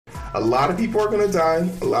A lot of people are going to die.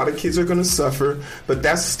 A lot of kids are going to suffer. But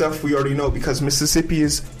that's stuff we already know, because Mississippi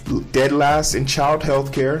is dead last in child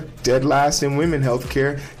health care, dead last in women health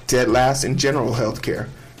care, dead last in general health care.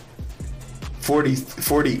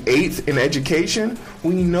 48th in education.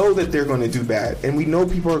 We know that they're going to do bad, and we know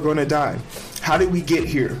people are going to die. How did we get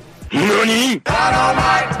here? Dynamite!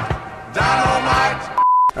 Dynamite!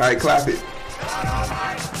 All right, clap it.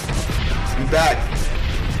 We back.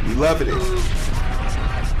 We loving it.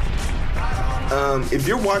 If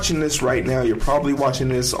you're watching this right now, you're probably watching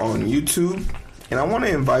this on YouTube, and I want to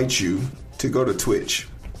invite you to go to Twitch.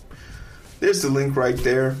 There's the link right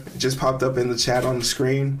there. It just popped up in the chat on the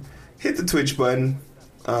screen. Hit the Twitch button.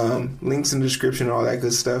 Links in the description, all that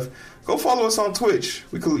good stuff. Go follow us on Twitch.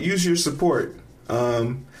 We could use your support.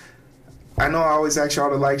 I know I always ask y'all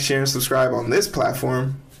to like, share, and subscribe on this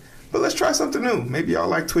platform, but let's try something new. Maybe y'all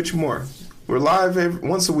like Twitch more. We're live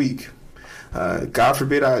once a week. God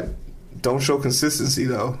forbid I don't show consistency,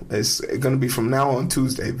 though. It's going to be from now on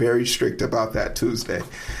Tuesday. Very strict about that Tuesday.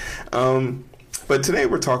 But today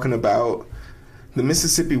we're talking about the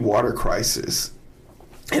Mississippi water crisis.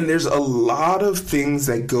 And there's a lot of things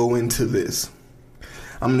that go into this.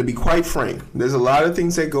 I'm going to be quite frank. There's a lot of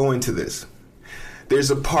things that go into this.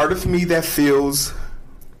 There's a part of me that feels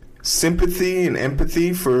sympathy and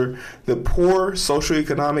empathy for the poor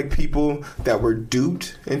socioeconomic people that were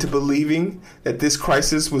duped into believing that this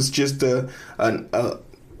crisis was just an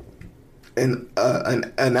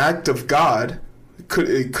act of God.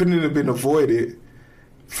 It couldn't have been avoided.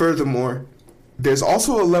 Furthermore, there's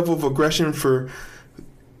also a level of aggression for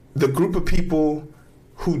the group of people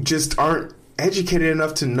who just aren't educated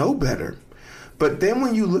enough to know better. But then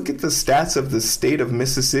when you look at the stats of the state of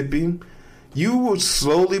Mississippi, you will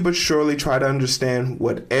slowly but surely try to understand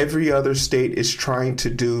what every other state is trying to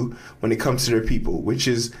do when it comes to their people, which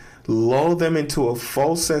is lull them into a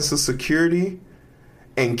false sense of security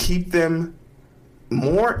and keep them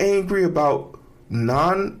more angry about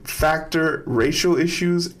non-factor racial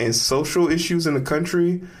issues and social issues in the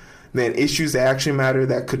country than issues that actually matter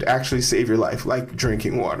that could actually save your life, like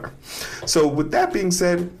drinking water. So with that being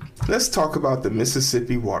said, let's talk about the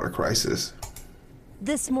Mississippi water crisis.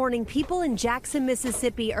 This morning, people in Jackson,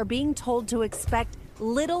 Mississippi are being told to expect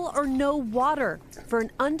little or no water for an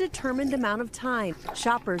undetermined amount of time.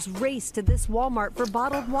 Shoppers raced to this Walmart for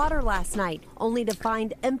bottled water last night, only to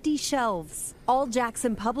find empty shelves. All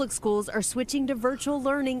Jackson public schools are switching to virtual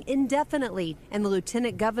learning indefinitely, and the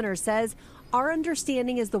lieutenant governor says, "Our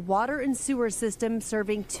understanding is the water and sewer system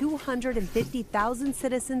serving 250,000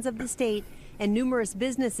 citizens of the state and numerous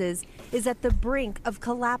businesses is at the brink of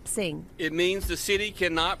collapsing." It means the city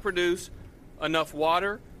cannot produce enough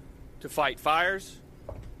water to fight fires,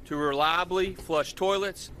 to reliably flush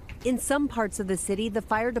toilets. In some parts of the city, the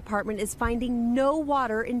fire department is finding no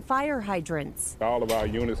water in fire hydrants. All of our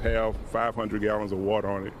units have 500 gallons of water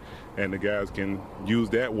on it, and the guys can use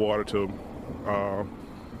that water to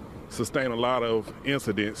sustain a lot of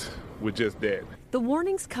incidents with just that. The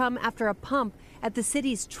warnings come after a pump at the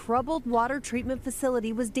city's troubled water treatment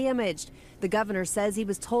facility was damaged. The governor says he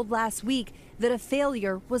was told last week that a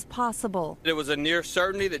failure was possible. It was a near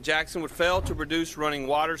certainty that Jackson would fail to produce running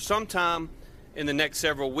water sometime in the next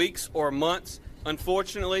several weeks or months.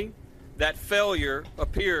 Unfortunately, that failure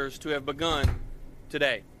appears to have begun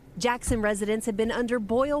today. Jackson residents have been under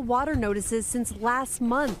boil water notices since last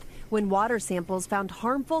month, when water samples found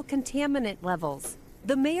harmful contaminant levels.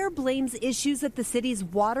 The mayor blames issues at the city's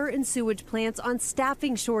water and sewage plants on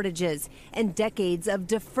staffing shortages and decades of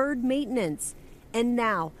deferred maintenance. And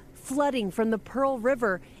now, flooding from the Pearl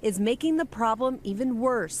River is making the problem even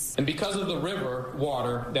worse. And because of the river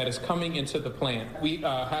water that is coming into the plant, we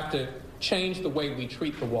have to change the way we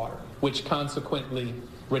treat the water, which consequently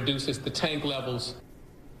reduces the tank levels.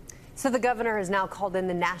 So the governor has now called in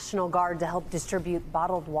the National Guard to help distribute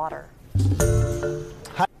bottled water.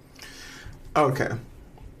 Okay.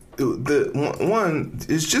 The one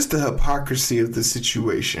is just the hypocrisy of the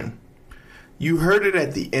situation. You heard it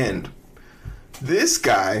at the end. This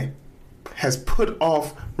guy has put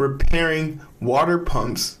off repairing water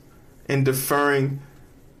pumps and deferring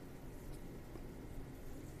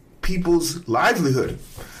people's livelihood.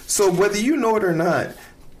 So whether you know it or not,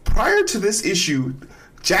 prior to this issue,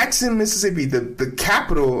 Jackson, Mississippi, the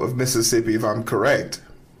capital of Mississippi, if I'm correct,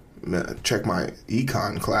 check my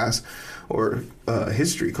econ class or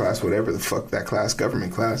history class, whatever the fuck that class,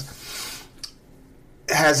 government class,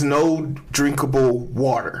 has no drinkable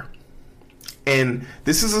water. And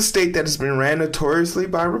this is a state that has been ran notoriously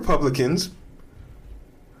by Republicans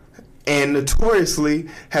and notoriously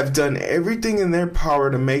have done everything in their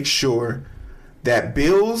power to make sure that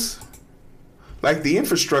bills Like the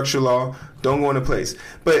infrastructure law don't go into place.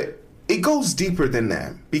 But it goes deeper than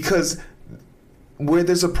that, because where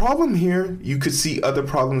there's a problem here, you could see other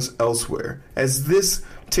problems elsewhere. As this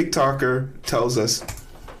TikToker tells us.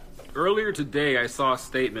 Earlier today, I saw a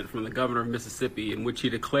statement from the governor of Mississippi in which he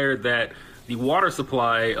declared that the water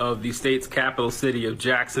supply of the state's capital city of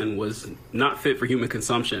Jackson was not fit for human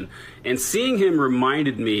consumption. And seeing him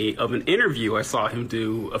reminded me of an interview I saw him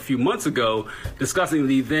do a few months ago discussing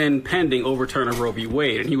the then pending overturn of Roe v.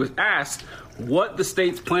 Wade. And he was asked what the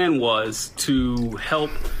state's plan was to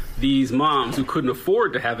help these moms who couldn't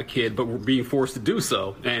afford to have a kid but were being forced to do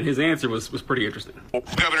so. And his answer was pretty interesting.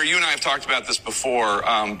 Governor, you and I have talked about this before,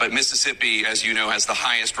 but Mississippi, as you know, has the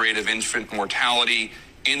highest rate of infant mortality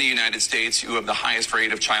in the United States. You have the highest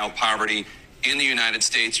rate of child poverty in the United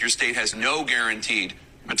States. Your state has no guaranteed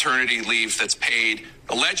maternity leave that's paid.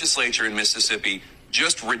 The legislature in Mississippi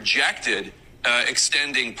just rejected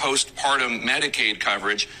extending postpartum Medicaid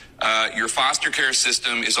coverage. Your foster care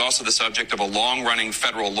system is also the subject of a long-running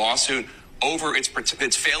federal lawsuit over its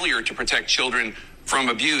failure to protect children from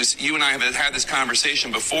abuse. You and I have had this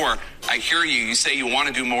conversation before. I hear you. You say you want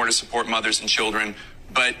to do more to support mothers and children,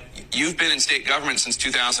 but you've been in state government since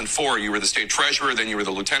 2004. You were the state treasurer, then you were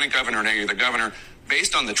the lieutenant governor, now you're the governor.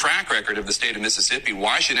 Based on the track record of the state of Mississippi,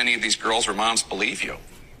 why should any of these girls or moms believe you?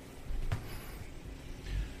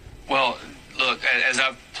 Well, look, as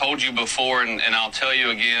I've told you before, and I'll tell you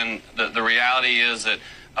again, the reality is that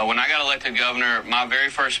when I got elected governor, my very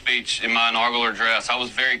first speech in my inaugural address, I was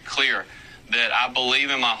very clear that I believe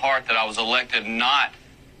in my heart that I was elected not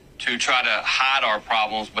to try to hide our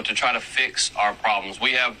problems, but to try to fix our problems.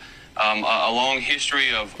 We have a long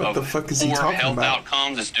history of poor health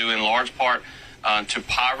outcomes. It's due in large part to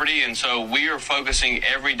poverty, and so we are focusing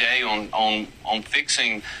every day on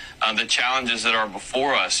fixing the challenges that are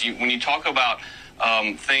before us. When you talk about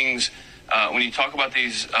when you talk about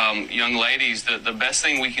these young ladies, the best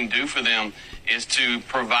thing we can do for them is to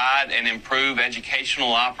provide and improve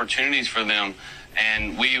educational opportunities for them.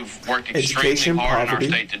 And we've worked extremely hard in our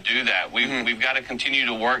state to do that. We've got to continue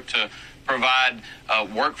to work to provide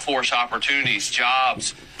workforce opportunities,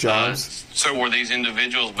 jobs for these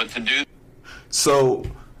individuals, but to do so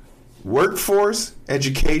workforce,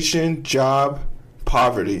 education, job,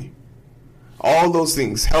 poverty, all those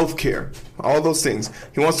things, healthcare, all those things.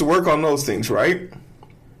 He wants to work on those things, right?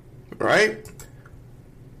 Right?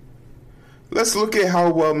 Let's look at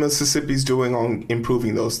how well Mississippi's doing on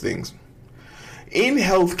improving those things. In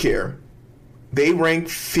healthcare, they rank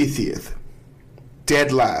 50th,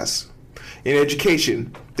 dead last. In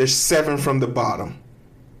education, they're 7 from the bottom.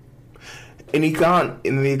 In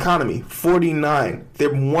the economy, 49,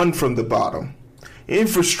 they're 1 from the bottom.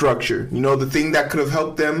 Infrastructure, you know, the thing that could have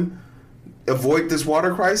helped them avoid this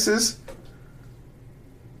water crisis,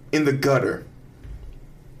 in the gutter.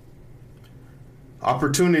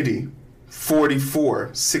 Opportunity, 44,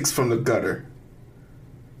 6 from the gutter.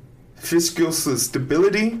 Fiscal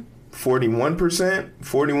stability, 41%,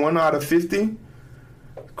 41 out of 50.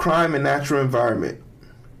 Crime and natural environment.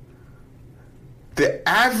 The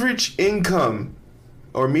average income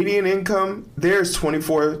or median income there is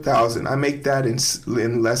 $24,000. I make that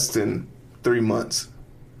in less than 3 months.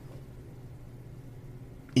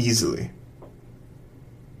 Easily.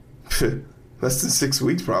 Less than 6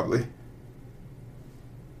 weeks probably.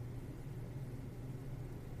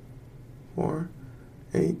 4,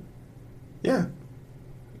 8. Yeah.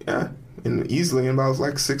 And easily in about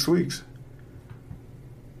like 6 weeks.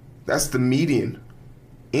 That's the median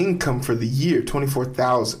income for the year,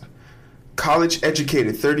 $24,000. College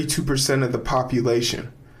educated, 32% of the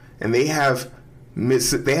population, and they have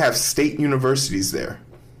state universities there.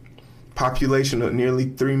 Population of nearly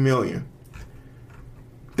 3 million.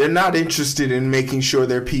 They're not interested in making sure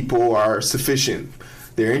their people are sufficient.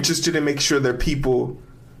 They're interested in making sure their people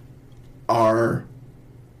are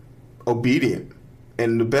obedient.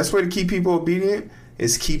 And the best way to keep people obedient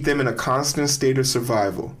is keep them in a constant state of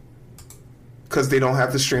survival, because they don't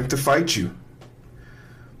have the strength to fight you.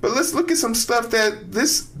 But let's look at some stuff that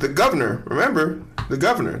the governor, remember, the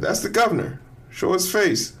governor, that's the governor. Show his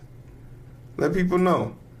face. Let people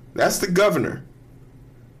know. That's the governor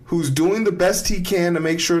who's doing the best he can to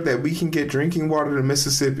make sure that we can get drinking water to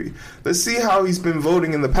Mississippi. Let's see how he's been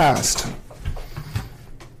voting in the past.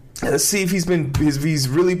 And let's see if he's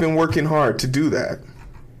really been working hard to do that.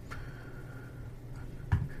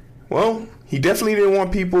 Well, he definitely didn't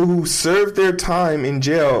want people who served their time in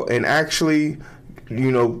jail and actually,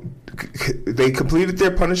 they completed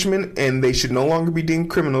their punishment and they should no longer be deemed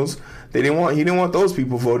criminals. He didn't want those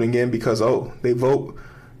people voting in because, they vote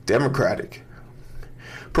Democratic.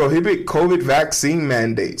 Prohibit COVID vaccine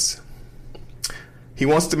mandates. He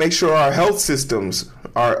wants to make sure our health systems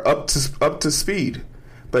are up to speed,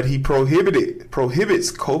 but he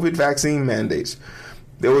prohibits COVID vaccine mandates.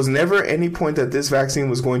 There was never any point that this vaccine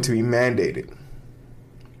was going to be mandated.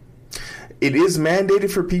 It is mandated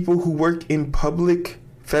for people who work in public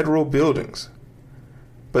federal buildings.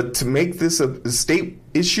 But to make this a state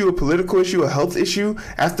issue, a political issue, a health issue,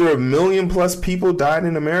 after 1 million plus people died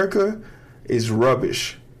in America, is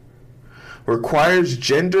rubbish. Requires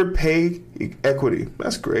gender pay equity.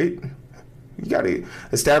 That's great. You got to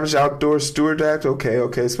establish Outdoor Steward Act.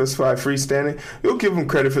 Okay. Specify freestanding. You'll give him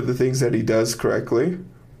credit for the things that he does correctly.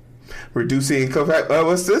 Reducing income.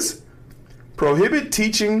 What's this? Prohibit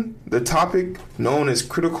teaching the topic known as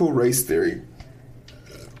critical race theory.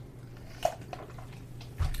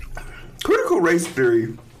 Critical race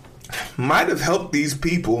theory might have helped these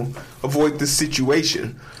people avoid this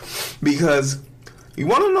situation, because you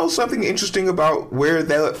want to know something interesting about where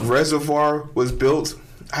that reservoir was built?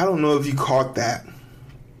 I don't know if you caught that.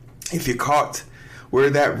 If you caught where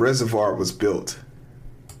that reservoir was built.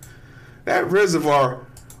 That reservoir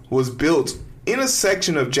was built in a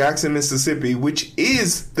section of Jackson, Mississippi, which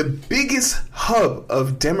is the biggest hub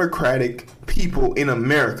of Democratic people in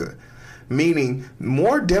America. Meaning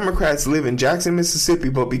more Democrats live in Jackson, Mississippi,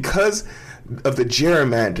 but because of the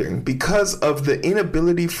gerrymandering, because of the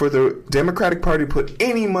inability for the Democratic Party to put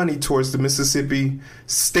any money towards the Mississippi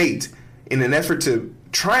state in an effort to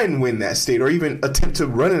try and win that state or even attempt to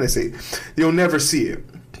run in the state, you'll never see it.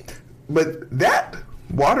 But that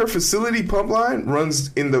water facility pump line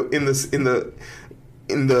runs in the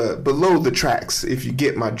below the tracks, if you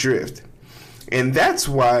get my drift. And that's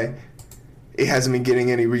why it hasn't been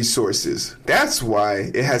getting any resources. That's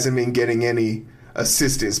why it hasn't been getting any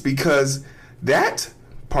assistance, because that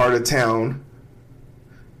part of town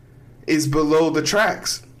is below the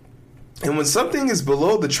tracks. And when something is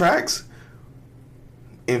below the tracks,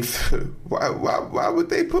 why would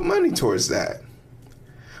they put money towards that?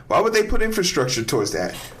 Why would they put infrastructure towards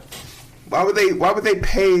that? Why would they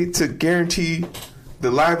pay to guarantee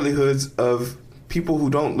the livelihoods of people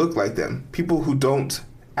who don't look like them, people who don't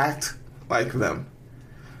act like them?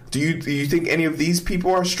 Do you think any of these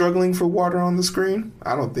people are struggling for water on the screen?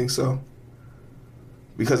 I don't think so.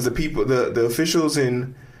 Because the officials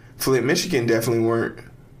in Flint, Michigan definitely weren't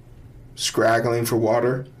scraggling for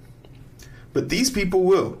water. But these people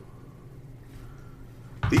will.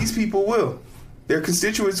 These people will. Their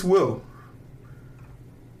constituents will.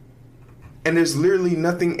 And there's literally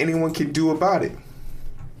nothing anyone can do about it.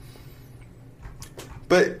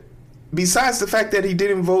 But besides the fact that he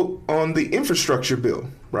didn't vote on the infrastructure bill,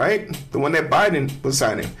 right? The one that Biden was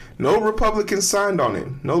signing. No Republicans signed on it.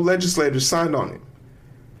 No legislators signed on it.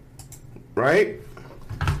 Right?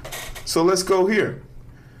 So let's go here.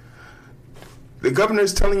 The governor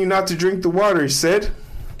is telling you not to drink the water, he said.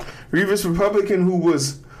 Reeves, Republican, who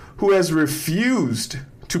has refused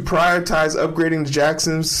to prioritize upgrading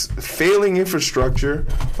Jackson's failing infrastructure,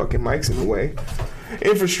 fucking Mike's in the way,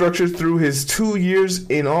 infrastructure through his 2 years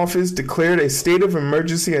in office, declared a state of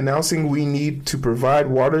emergency, announcing we need to provide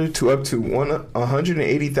water to up to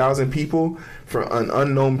 180,000 people for an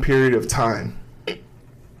unknown period of time.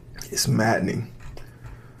 It's maddening.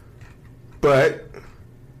 But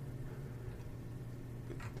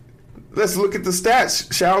let's look at the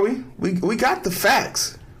stats, shall we? We got the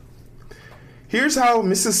facts. Here's how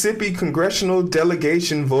Mississippi congressional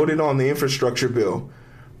delegation voted on the infrastructure bill.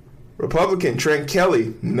 Republican Trent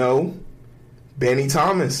Kelly, no. Benny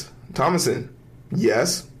Thomason,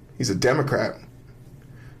 yes. He's a Democrat.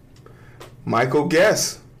 Michael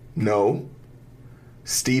Guess, no.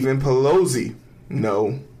 Stephen Pelosi,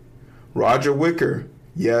 no. Roger Wicker,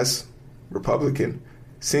 yes. Republican.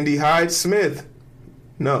 Cindy Hyde Smith,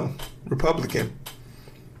 no. Republican.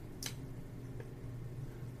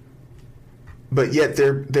 But yet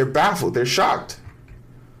they're baffled. They're shocked.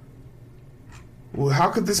 Well, how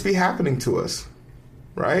could this be happening to us?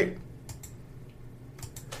 Right?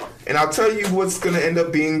 And I'll tell you what's going to end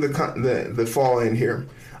up being the fall in here.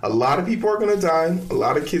 A lot of people are going to die. A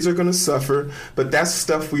lot of kids are going to suffer. But that's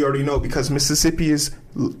stuff we already know, because Mississippi is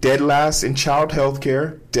dead last in child health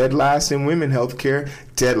care, dead last in women health care,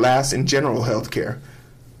 dead last in general health care.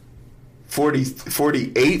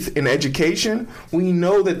 48th in education. We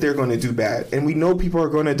know that they're going to do bad, and we know people are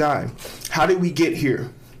going to die. How did we get here?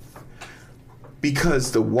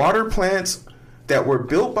 Because the water plants that were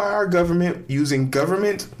built by our government using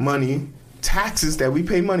government money, taxes that we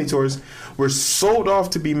pay money towards, were sold off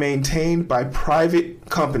to be maintained by private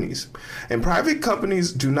companies. And private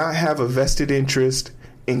companies do not have a vested interest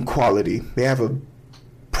in quality. They have a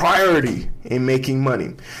priority in making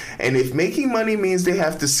money. And if making money means they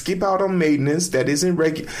have to skip out on maintenance, that isn't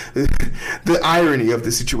the irony of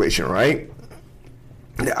the situation, right?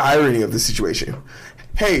 The irony of the situation.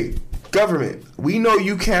 Hey, government, we know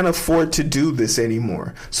you can't afford to do this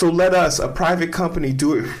anymore. So let us, a private company,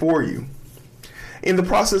 do it for you. In the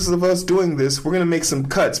process of us doing this, we're going to make some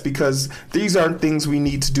cuts because these aren't things we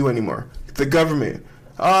need to do anymore. The government,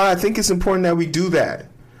 I think it's important that we do that.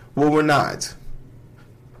 Well, we're not.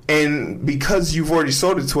 And because you've already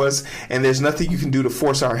sold it to us and there's nothing you can do to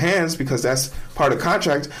force our hands because that's part of the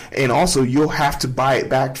contract, and also you'll have to buy it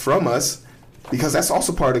back from us because that's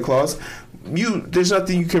also part of the clause, there's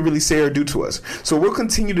nothing you can really say or do to us. So we'll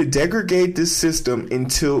continue to degrade this system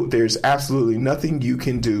until there's absolutely nothing you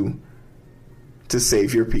can do to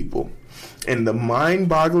save your people. And the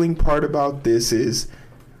mind-boggling part about this is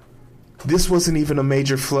this wasn't even a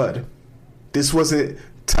major flood. This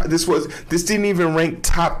didn't even rank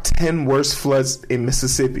top 10 worst floods in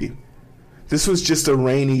Mississippi. This was just a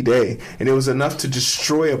rainy day, and it was enough to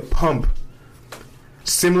destroy a pump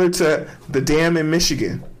similar to the dam in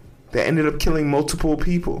Michigan that ended up killing multiple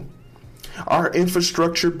people. Our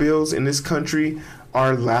infrastructure bills in this country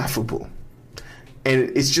are laughable.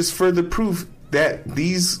 And it's just further proof that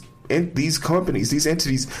these companies, these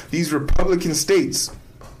entities, these Republican states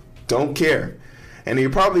don't care. And you're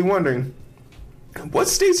probably wondering, what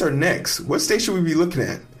states are next? What states should we be looking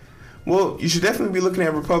at? Well, you should definitely be looking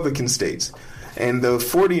at Republican states. And the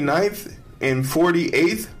 49th and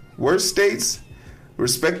 48th worst states,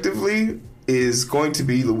 respectively, is going to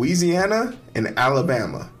be Louisiana and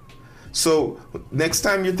Alabama. So next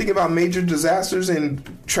time you're thinking about major disasters and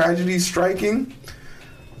tragedies striking,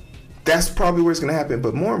 that's probably where it's going to happen.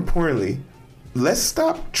 But more importantly, let's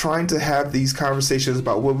stop trying to have these conversations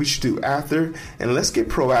about what we should do after, and let's get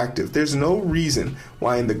proactive. There's no reason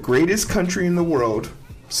why in the greatest country in the world,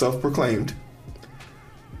 self-proclaimed,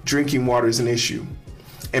 drinking water is an issue.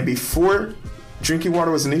 And before drinking water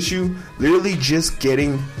was an issue, literally just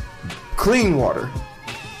getting clean water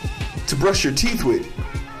to brush your teeth with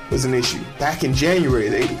was an issue. Back in January,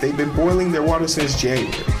 they've been boiling their water since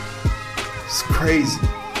January. It's crazy.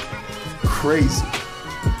 Crazy.